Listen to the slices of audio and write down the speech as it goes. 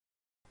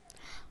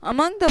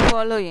Among the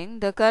following,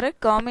 the correct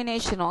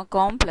combination of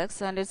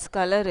complex and its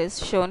color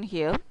is shown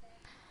here.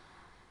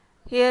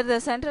 Here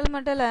the central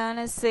metal ion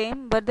is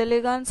same but the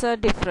ligands are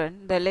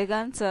different. The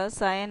ligands are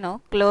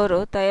cyano,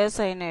 chloro,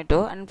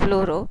 thiocyanate and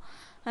fluoro,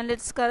 and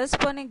its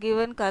corresponding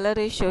given color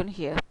is shown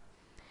here.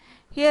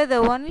 Here the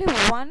only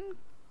one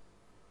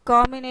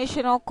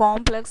combination of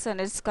complex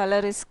and its color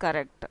is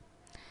correct.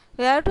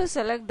 We have to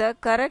select the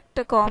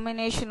correct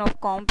combination of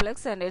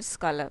complex and its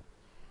color.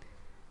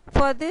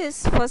 For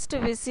this, first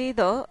we see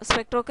the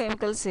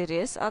spectrochemical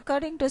series.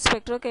 According to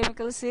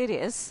spectrochemical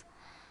series,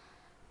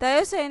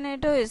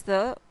 thiocyanate is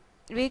the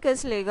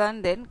weakest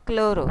ligand, then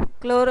chloro.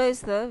 Chloro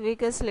is the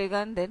weakest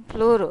ligand, then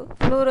fluoro.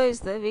 Fluoro is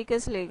the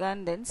weakest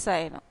ligand, then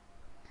cyano.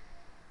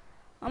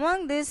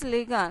 Among these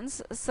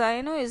ligands,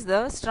 cyano is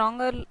the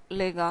stronger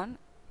ligand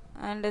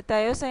and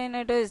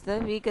thiocyanate is the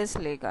weakest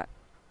ligand.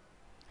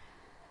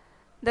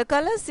 The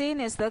color seen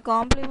is the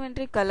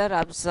complementary color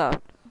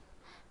absorbed.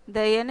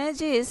 The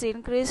energy is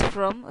increased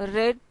from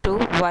red to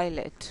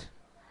violet.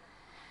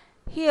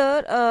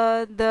 Here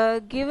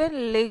the given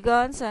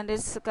ligands and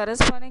its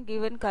corresponding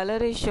given color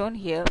is shown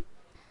here.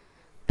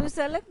 To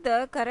select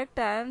the correct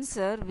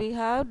answer, we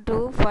have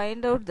to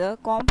find out the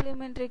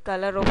complementary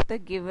color of the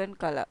given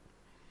color.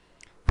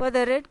 For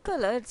the red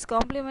color, its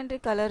complementary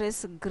color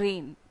is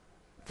green.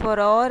 For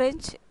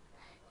orange,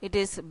 it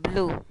is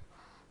blue.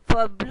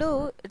 For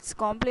blue, its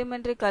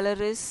complementary color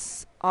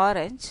is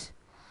orange.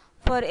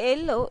 For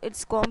yellow,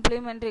 its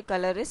complementary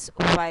color is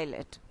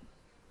violet.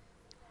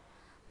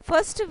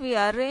 First, we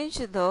arrange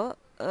the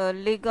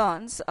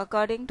ligands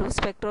according to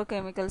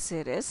spectrochemical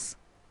series.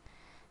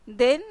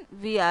 Then,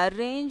 we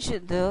arrange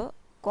the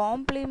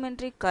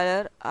complementary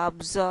color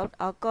absorbed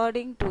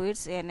according to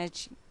its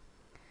energy.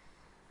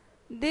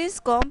 These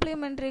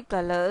complementary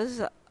colors,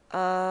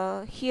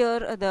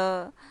 here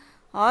the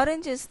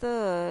orange is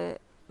the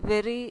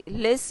very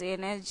less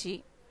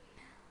energy,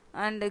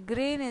 and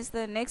green is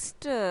the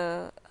next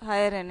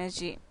higher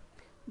energy,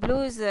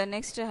 blue is the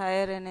next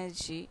higher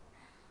energy,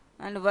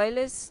 and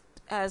violet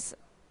has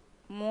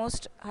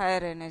most higher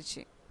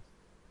energy.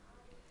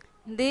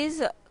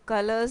 These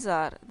colors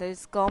are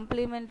this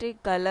complementary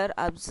color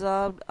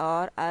absorbed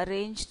or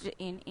arranged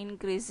in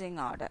increasing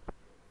order,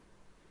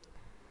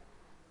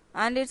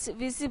 and its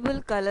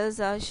visible colors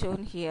are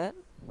shown here.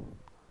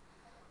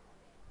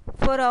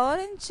 For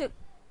orange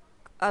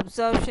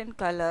absorption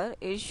color,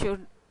 it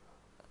should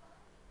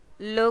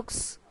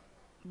looks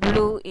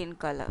blue in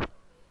color.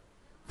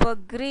 For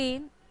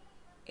green,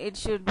 it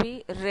should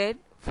be red.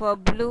 For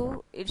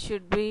blue, it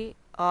should be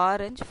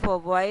orange. For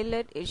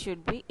violet, it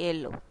should be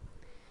yellow.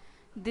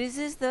 This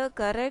is the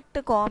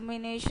correct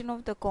combination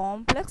of the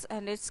complex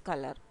and its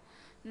color.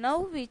 Now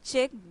we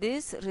check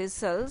these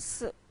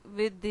results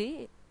with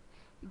the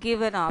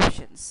given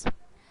options.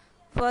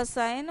 For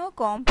cyano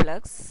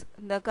complex,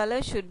 the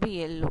color should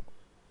be yellow,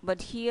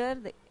 but here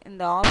in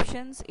the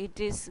options it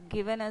is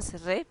given as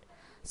red,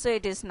 so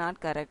it is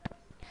not correct.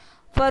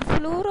 For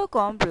fluoro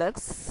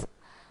complex,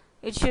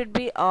 it should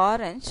be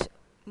orange,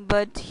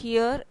 but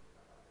here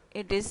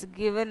it is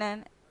given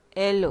an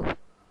yellow,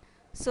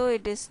 so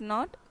it is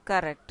not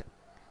correct.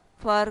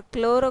 For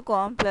chloro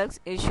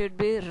complex, it should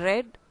be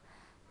red,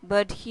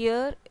 but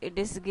here it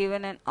is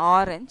given an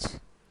orange.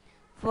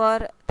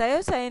 For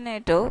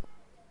thiocyanate,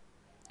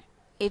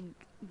 it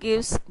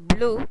gives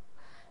blue.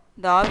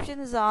 The option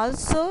is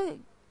also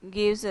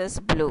gives us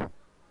blue.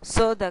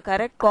 So the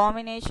correct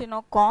combination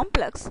of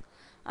complex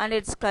and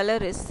its color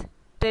is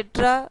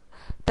tetra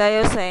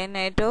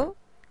thiocyanate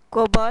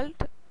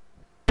cobalt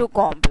 2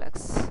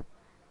 complex.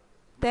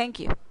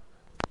 Thank you.